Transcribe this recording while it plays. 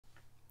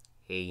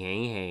Hey,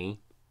 hey, hey.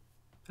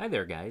 Hi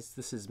there, guys.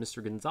 This is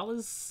Mr.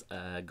 Gonzalez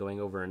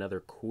going over another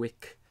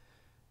quick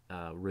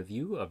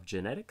review of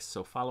genetics.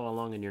 So follow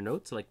along in your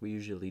notes like we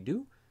usually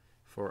do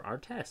for our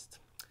test.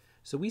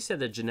 So we said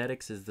that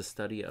genetics is the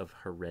study of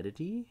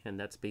heredity, and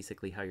that's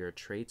basically how your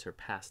traits are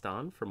passed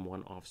on from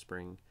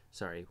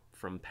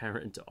from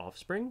parent to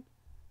offspring.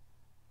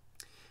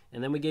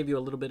 And then we gave you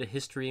a little bit of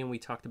history, and we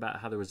talked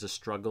about how there was a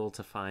struggle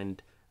to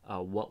find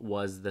what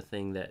was the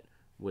thing that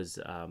was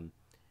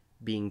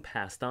being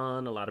passed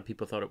on. A lot of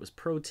people thought it was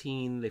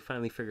protein. They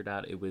finally figured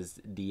out it was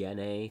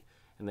DNA.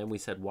 And then we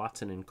said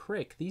Watson and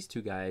Crick, these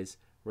two guys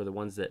were the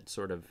ones that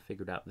sort of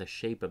figured out the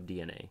shape of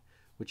DNA,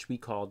 which we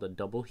called a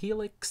double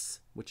helix,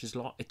 which is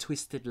a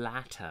twisted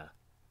lattice.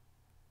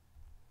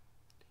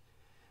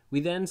 We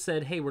then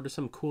said, hey, what are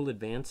some cool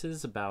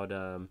advances about,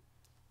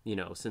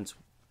 since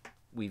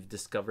we've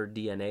discovered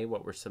DNA,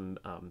 what were some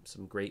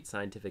great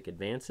scientific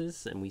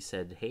advances? And we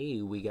said,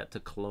 hey, we got to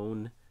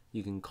clone.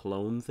 You can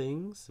clone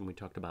things, and we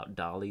talked about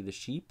Dolly the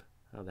sheep,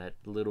 how that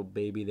little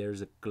baby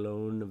there's a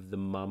clone of the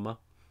mama.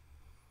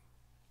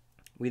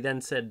 We then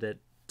said that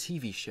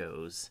TV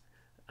shows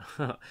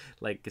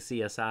like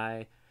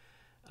CSI,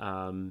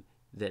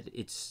 that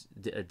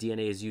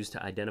DNA is used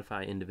to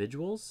identify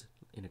individuals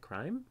in a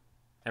crime.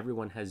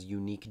 Everyone has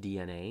unique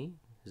DNA,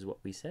 is what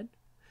we said.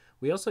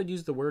 We also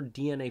used the word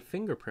DNA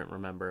fingerprint,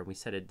 remember? We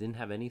said it didn't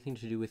have anything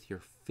to do with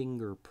your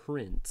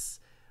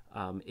fingerprints.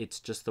 It's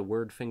just the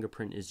word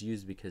fingerprint is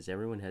used because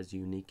everyone has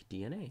unique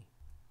DNA.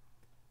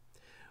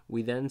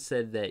 We then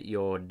said that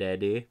your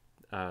daddy,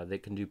 they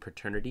can do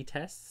paternity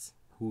tests.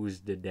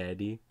 Who's the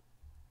daddy?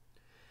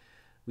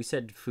 We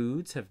said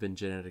foods have been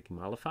genetically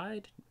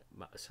modified,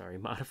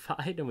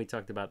 and we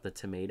talked about the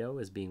tomato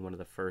as being one of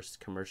the first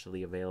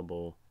commercially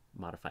available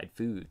modified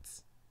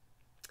foods.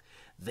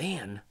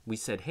 Then we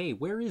said, hey,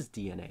 where is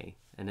DNA?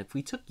 And if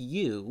we took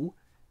you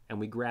and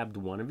we grabbed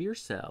one of your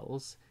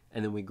cells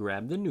and then we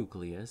grabbed the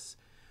nucleus,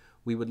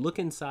 we would look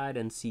inside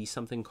and see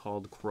something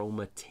called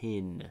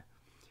chromatin.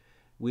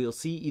 We'll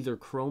see either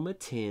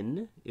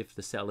chromatin if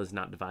the cell is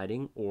not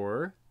dividing,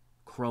 or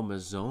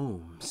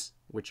chromosomes,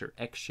 which are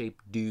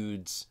X-shaped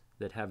dudes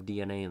that have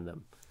DNA in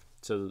them.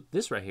 So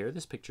this right here,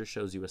 this picture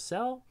shows you a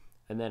cell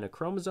and then a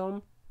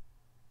chromosome.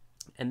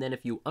 And then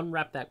if you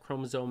unwrap that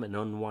chromosome and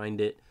unwind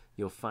it,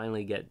 you'll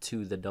finally get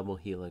to the double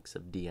helix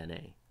of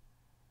DNA.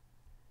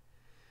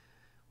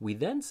 We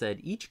then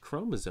said each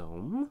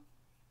chromosome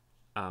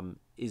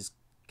is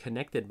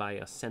connected by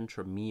a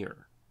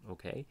centromere,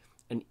 okay?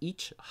 And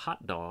each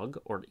hot dog,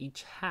 or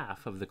each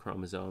half of the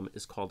chromosome,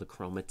 is called a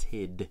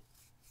chromatid.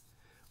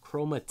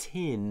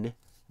 Chromatin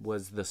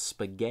was the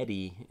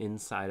spaghetti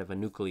inside of a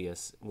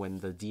nucleus when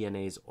the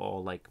DNA is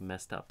all like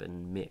messed up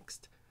and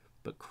mixed.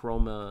 But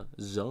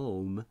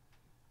chromosome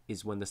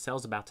is when the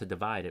cell's about to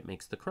divide, it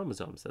makes the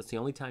chromosomes. That's the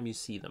only time you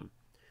see them.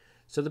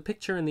 So the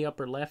picture in the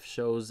upper left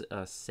shows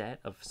a set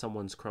of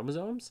someone's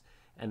chromosomes,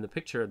 and the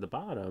picture at the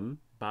bottom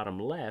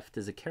left,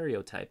 is a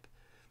karyotype,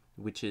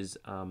 which is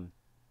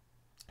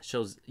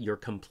shows your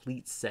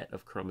complete set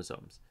of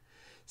chromosomes.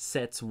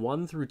 Sets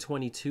 1 through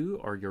 22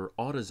 are your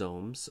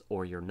autosomes,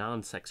 or your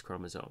non-sex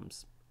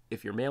chromosomes.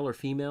 If you're male or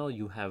female,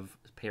 you have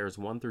pairs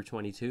 1 through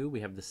 22. We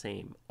have the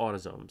same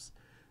autosomes.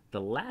 The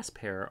last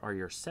pair are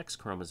your sex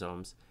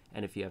chromosomes,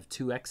 and if you have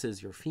two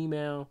X's, you're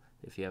female.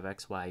 If you have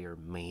XY, you're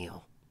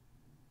male.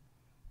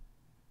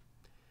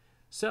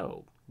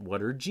 So,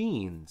 what are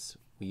genes?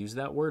 We use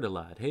that word a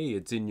lot. Hey,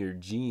 it's in your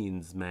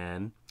genes,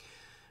 man.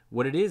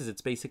 What it is,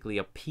 it's basically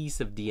a piece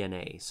of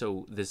DNA.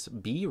 So this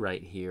bee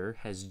right here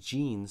has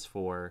genes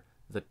for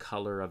the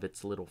color of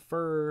its little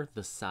fur,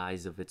 the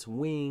size of its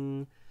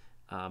wing,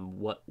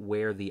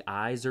 where the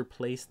eyes are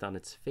placed on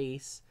its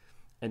face.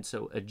 And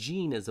so a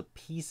gene is a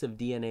piece of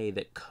DNA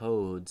that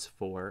codes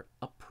for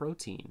a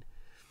protein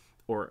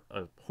or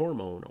a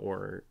hormone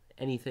or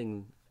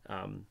anything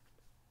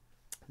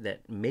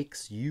that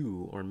makes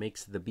you or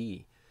makes the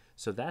bee.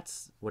 So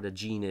that's what a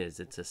gene is.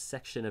 It's a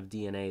section of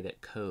DNA that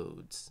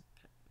codes.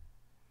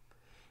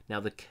 Now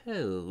the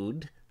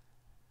code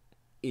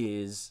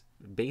is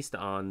based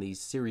on these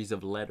series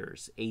of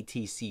letters, A,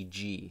 T, C,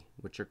 G,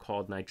 which are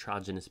called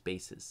nitrogenous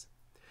bases.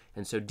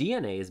 And so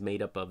DNA is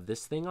made up of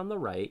this thing on the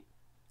right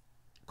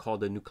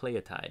called a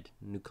nucleotide.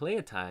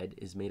 Nucleotide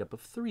is made up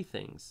of three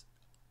things: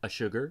 a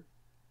sugar,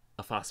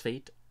 a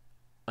phosphate,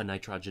 a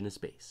nitrogenous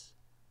base.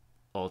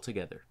 All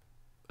together.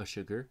 A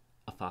sugar,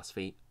 a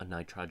phosphate, a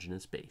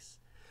nitrogenous base.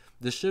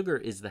 The sugar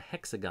is the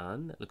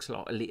hexagon that looks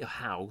like a little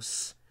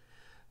house.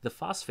 The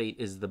phosphate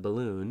is the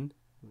balloon,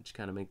 which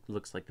kind of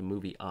looks like the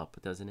movie Up,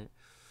 doesn't it?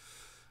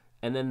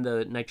 And then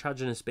the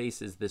nitrogenous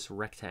base is this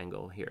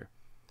rectangle here.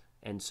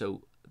 And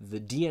so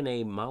the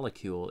DNA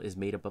molecule is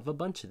made up of a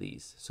bunch of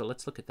these. So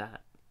let's look at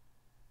that.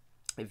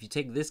 If you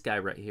take this guy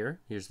right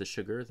here, here's the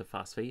sugar, the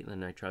phosphate, and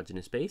the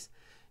nitrogenous base.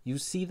 You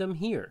see them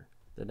here.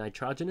 The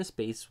nitrogenous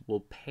base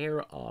will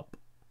pair up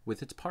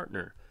with its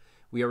partner.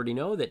 We already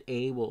know that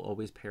A will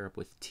always pair up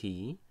with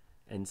T,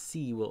 and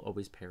C will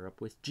always pair up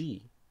with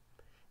G.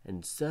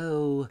 And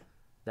so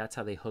that's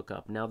how they hook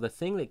up. Now, the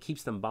thing that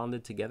keeps them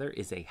bonded together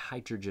is a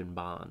hydrogen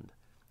bond.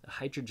 A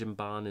hydrogen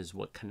bond is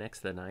what connects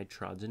the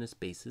nitrogenous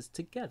bases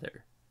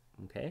together.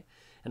 Okay?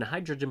 And a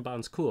hydrogen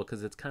bond's cool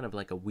because it's kind of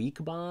like a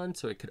weak bond,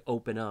 so it could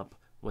open up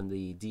when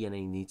the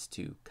DNA needs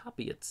to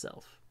copy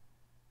itself.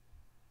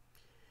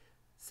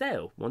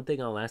 So, one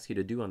thing I'll ask you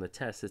to do on the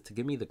test is to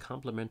give me the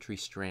complementary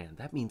strand.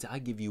 That means I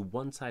give you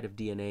one side of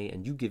DNA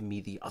and you give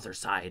me the other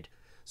side.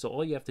 So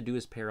all you have to do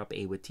is pair up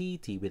A with T,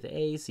 T with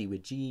A, C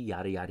with G,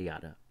 yada, yada,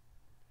 yada.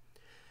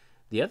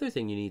 The other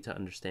thing you need to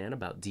understand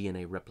about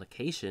DNA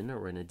replication,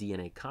 or when a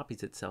DNA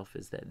copies itself,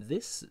 is that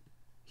this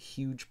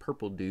huge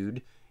purple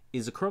dude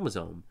is a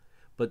chromosome.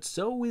 But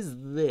so is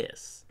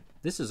this.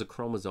 This is a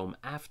chromosome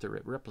after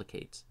it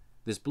replicates.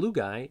 This blue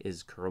guy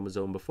is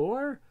chromosome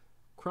before,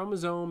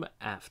 chromosome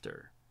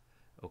after.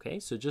 Okay,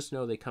 so just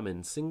know they come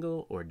in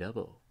single or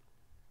double.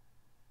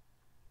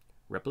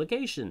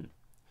 Replication.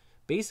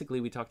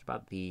 Basically, we talked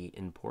about the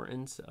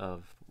importance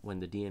of when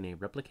the DNA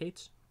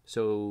replicates.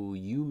 So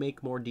you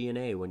make more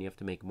DNA when you have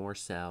to make more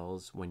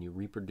cells, when you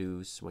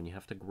reproduce, when you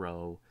have to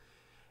grow.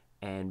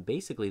 And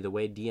basically, the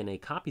way DNA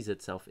copies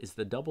itself is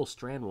the double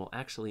strand will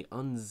actually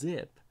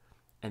unzip.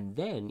 And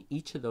then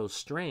each of those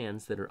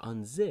strands that are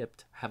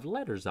unzipped have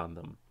letters on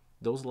them.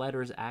 Those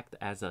letters act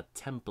as a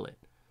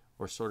template,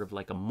 or sort of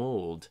like a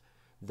mold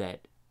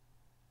that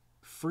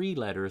free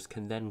letters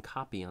can then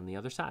copy on the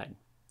other side.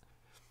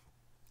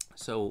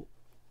 So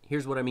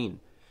here's what I mean.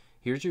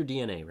 Here's your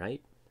DNA,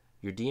 right?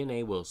 Your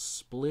DNA will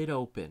split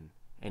open,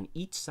 and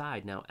each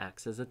side now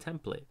acts as a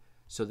template.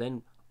 So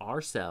then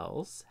our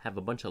cells have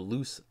a bunch of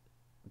loose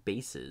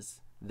bases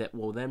that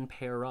will then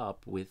pair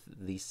up with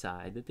the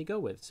side that they go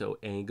with. So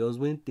A goes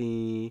with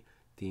D,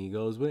 D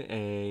goes with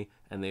A,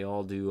 and they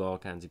all do all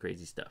kinds of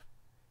crazy stuff,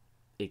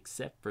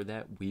 except for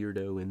that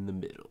weirdo in the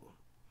middle.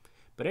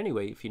 But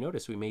anyway, if you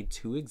notice, we made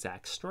two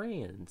exact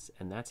strands,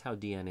 and that's how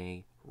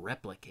DNA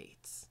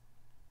replicates.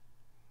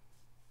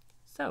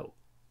 So,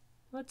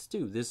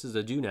 this is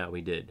a do now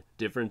we did.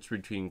 Difference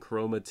between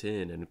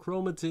chromatin and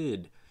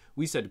chromatid.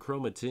 We said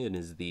chromatin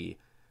is the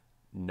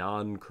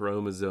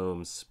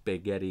non-chromosome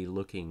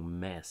spaghetti-looking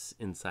mess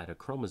inside a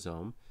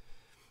chromosome.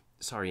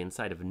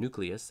 Inside of a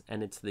nucleus,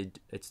 and it's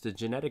the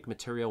genetic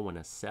material when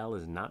a cell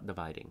is not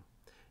dividing.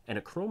 And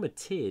a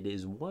chromatid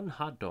is one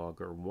hot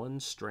dog or one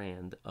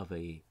strand of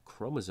a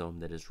chromosome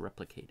that is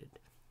replicated.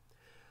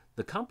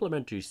 The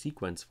complementary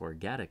sequence for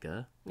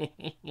Gattaca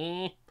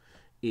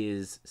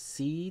is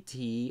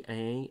CTAATGT.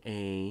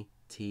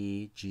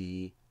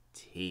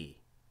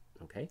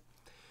 Okay?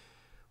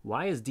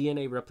 Why is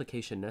DNA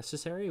replication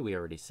necessary? We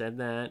already said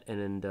that.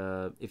 And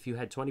if you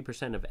had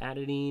 20% of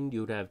adenine,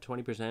 you would have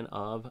 20%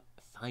 of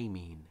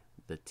thymine,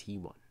 the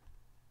T1.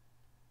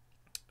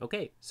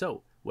 Okay,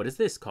 so what is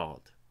this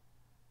called?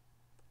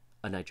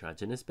 A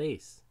nitrogenous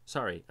base.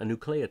 Sorry, a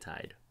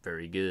nucleotide.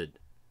 Very good.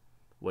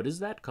 What is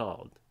that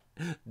called?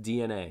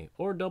 DNA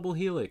or double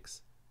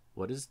helix.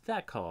 What is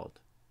that called?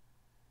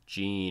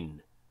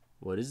 Gene.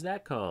 What is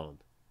that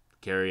called?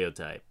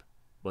 Karyotype.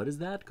 What is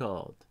that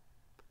called?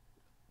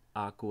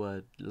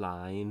 Aqua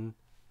line.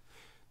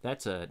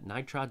 That's a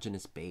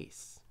nitrogenous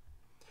base.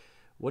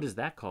 What is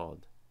that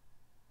called?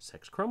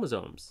 Sex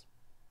chromosomes.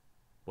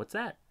 What's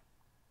that?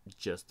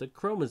 Just a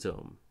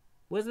chromosome.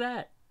 What's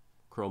that?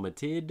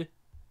 Chromatid.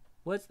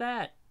 What's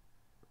that?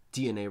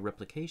 DNA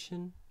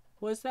replication.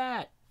 What's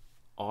that?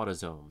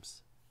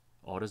 Autosomes.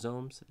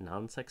 Autosomes,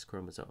 non-sex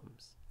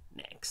chromosomes.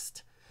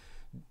 Next.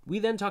 We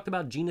then talked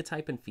about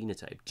genotype and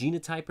phenotype.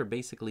 Genotype are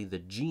basically the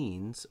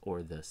genes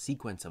or the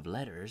sequence of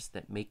letters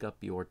that make up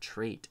your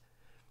trait.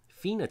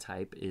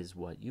 Phenotype is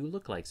what you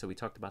look like. So we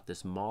talked about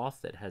this moth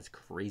that has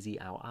crazy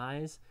owl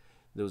eyes.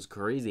 Those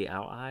crazy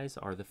owl eyes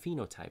are the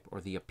phenotype or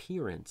the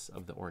appearance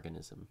of the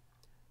organism.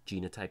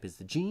 Genotype is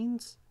the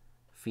genes.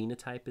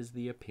 Phenotype is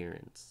the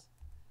appearance.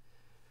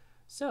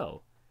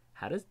 So,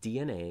 how does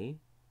DNA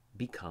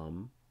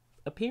become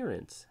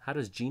appearance? How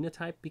does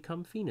genotype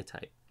become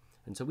phenotype?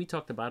 And so we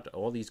talked about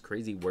all these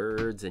crazy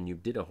words, and you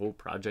did a whole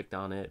project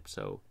on it.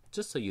 So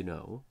just so you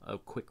know, a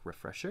quick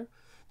refresher.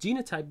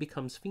 Genotype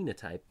becomes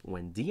phenotype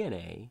when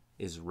DNA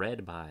is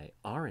read by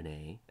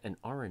RNA,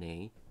 and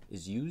RNA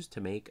is used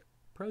to make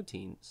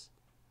proteins.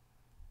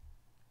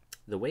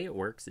 The way it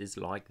works is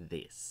like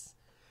this.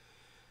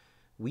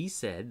 We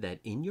said that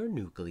in your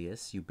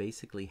nucleus, you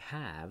basically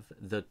have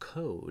the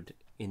code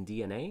in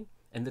DNA,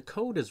 and the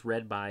code is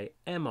read by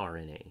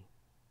mRNA.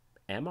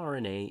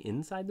 mRNA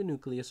inside the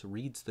nucleus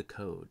reads the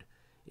code.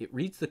 It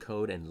reads the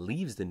code and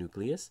leaves the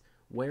nucleus,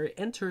 where it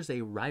enters a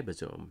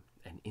ribosome.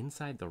 And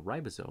inside the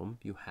ribosome,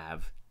 you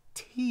have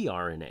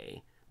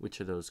tRNA, which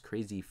are those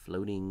crazy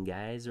floating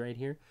guys right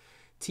here.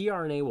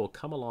 tRNA will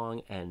come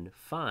along and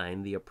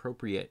find the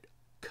appropriate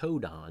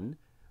codon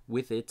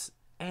with its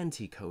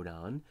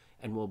anticodon,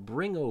 and will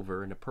bring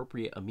over an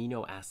appropriate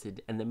amino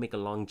acid and then make a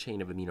long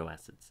chain of amino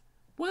acids.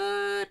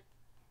 What?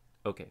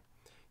 Okay,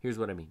 here's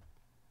what I mean.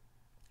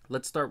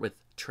 Let's start with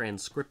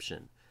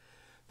transcription.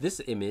 This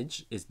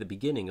image is the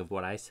beginning of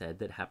what I said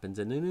that happens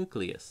in the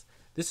nucleus.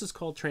 This is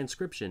called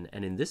transcription,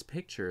 and in this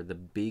picture, the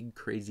big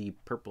crazy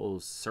purple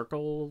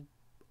circle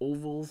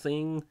oval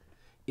thing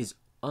is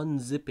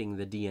unzipping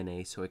the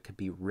DNA so it could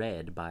be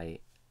read by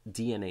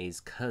DNA's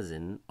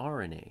cousin,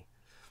 RNA.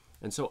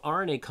 And so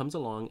RNA comes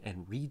along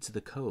and reads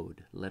the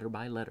code letter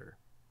by letter,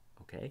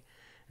 okay?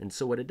 And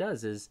so what it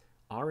does is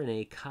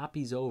RNA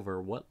copies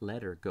over what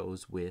letter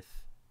goes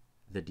with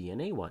the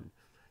DNA one.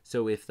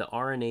 So if the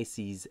RNA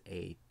sees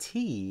a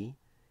T,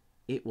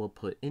 it will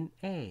put an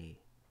A.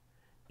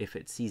 If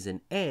it sees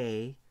an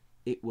A,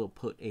 it will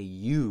put a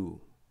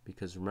U,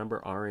 because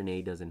remember,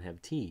 RNA doesn't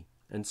have T,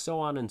 and so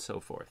on and so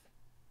forth.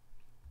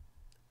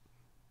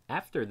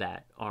 After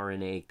that,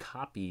 RNA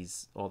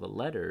copies all the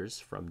letters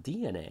from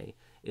DNA.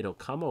 It'll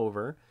come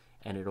over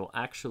and it'll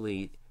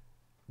actually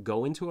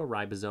go into a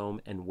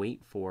ribosome and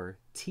wait for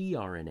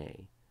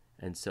tRNA.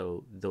 And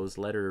so those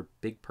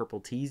big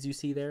purple T's you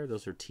see there,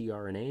 those are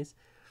tRNAs.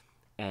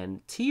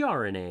 And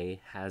tRNA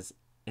has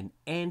an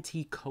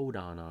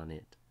anticodon on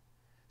it.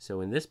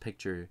 So in this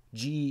picture,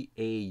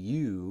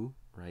 GAU,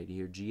 right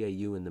here,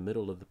 GAU in the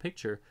middle of the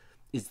picture,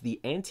 is the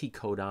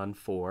anticodon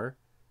for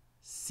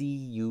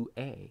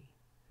CUA.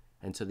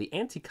 And so the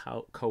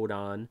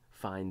anticodon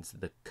finds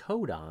the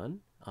codon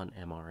on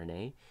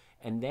mRNA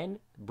and then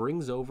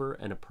brings over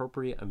an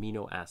appropriate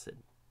amino acid.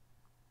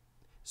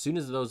 As soon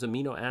as those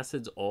amino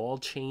acids all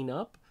chain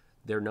up,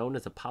 they're known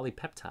as a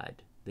polypeptide.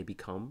 They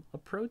become a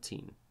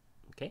protein,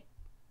 okay?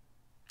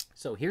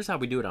 So here's how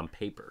we do it on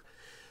paper.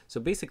 So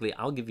basically,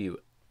 I'll give you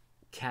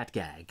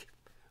catgag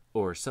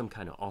or some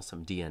kind of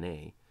awesome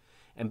DNA.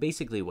 And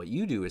basically what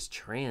you do is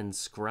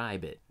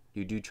transcribe it.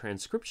 You do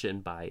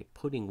transcription by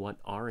putting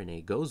what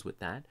RNA goes with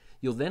that.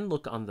 You'll then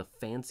look on the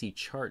fancy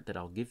chart that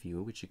I'll give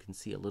you, which you can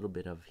see a little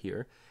bit of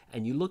here,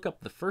 and you look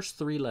up the first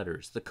 3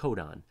 letters, the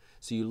codon.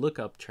 So you look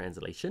up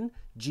translation,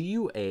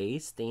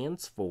 GUA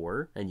stands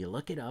for, and you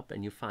look it up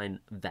and you find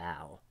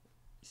val.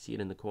 You see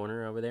it in the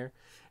corner over there?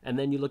 And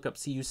then you look up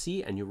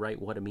CUC and you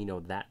write what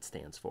amino that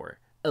stands for.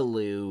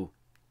 Alu.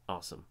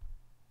 Awesome.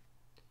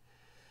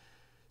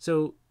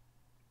 So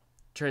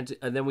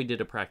and then we did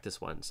a practice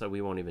one, so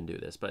we won't even do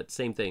this. But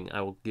same thing,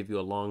 I will give you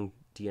a long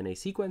DNA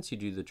sequence, you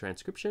do the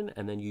transcription,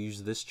 and then you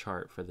use this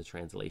chart for the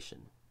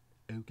translation.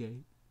 Okay.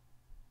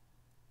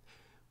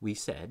 We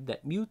said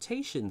that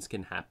mutations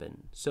can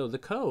happen. So the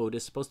code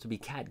is supposed to be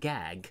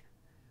catgag,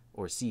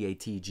 or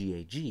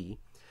CATGAG,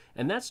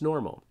 and that's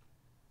normal.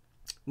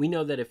 We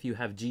know that if you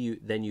have G,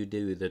 then you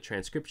do the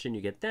transcription,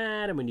 you get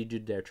that, and when you do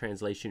their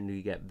translation,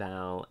 you get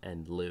val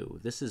and lu.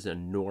 This is a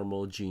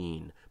normal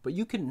gene, but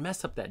you can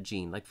mess up that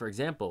gene. Like, for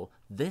example,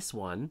 this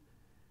one,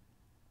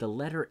 the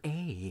letter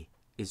A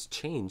is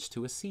changed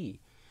to a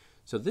C.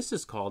 So this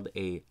is called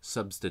a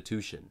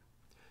substitution.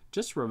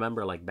 Just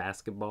remember, like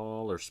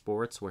basketball or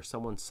sports, where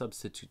someone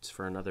substitutes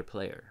for another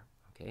player,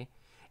 okay?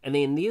 And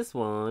then in this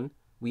one,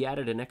 we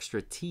added an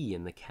extra T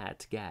in the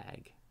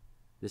catgag.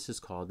 This is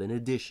called an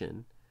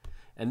addition.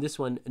 And this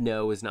one,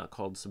 no, is not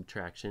called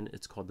subtraction.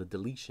 It's called a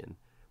deletion.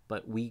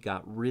 But we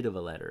got rid of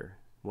a letter.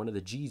 One of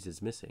the G's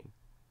is missing.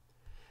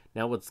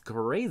 Now, what's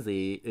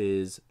crazy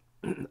is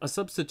a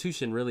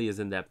substitution really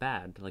isn't that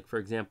bad. Like, for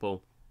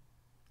example,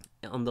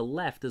 on the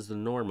left is the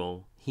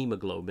normal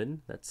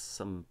hemoglobin. That's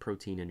some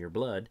protein in your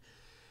blood.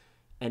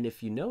 And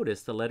if you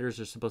notice, the letters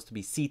are supposed to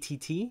be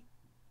CTT.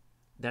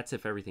 That's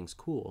if everything's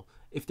cool.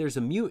 If there's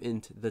a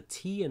mutant, the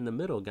T in the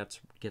middle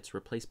gets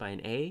replaced by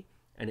an A,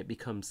 and it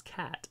becomes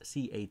cat,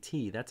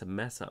 C-A-T. That's a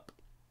mess up.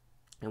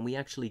 And we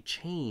actually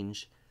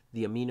change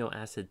the amino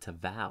acid to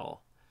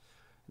val.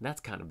 And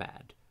that's kind of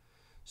bad.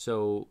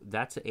 So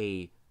that's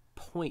a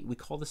point. We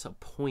call this a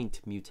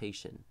point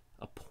mutation.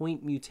 A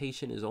point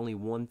mutation is only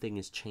one thing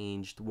is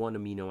changed, one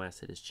amino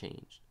acid is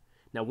changed.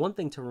 Now, one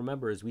thing to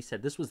remember is we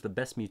said this was the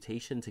best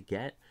mutation to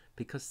get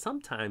because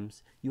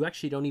sometimes you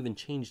actually don't even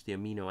change the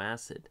amino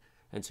acid.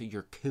 And so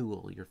you're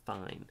cool, you're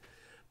fine.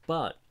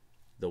 But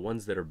the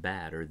ones that are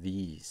bad are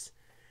these.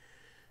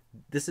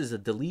 This is a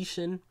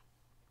deletion.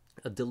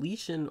 A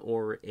deletion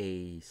or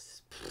a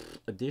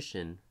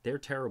addition, they're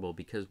terrible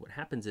because what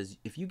happens is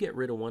if you get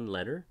rid of one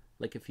letter,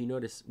 like if you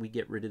notice we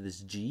get rid of this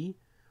G,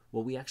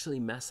 well, we actually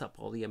mess up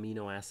all the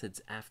amino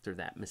acids after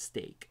that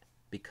mistake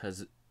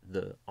because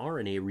the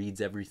RNA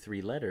reads every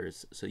 3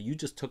 letters. So you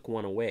just took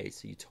one away.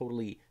 So you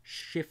totally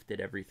shifted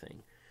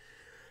everything.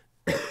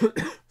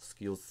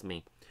 Excuse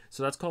me.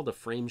 So that's called a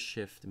frame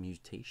shift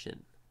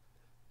mutation.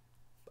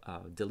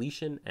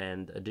 Deletion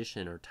and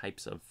addition are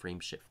types of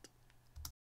frame shift.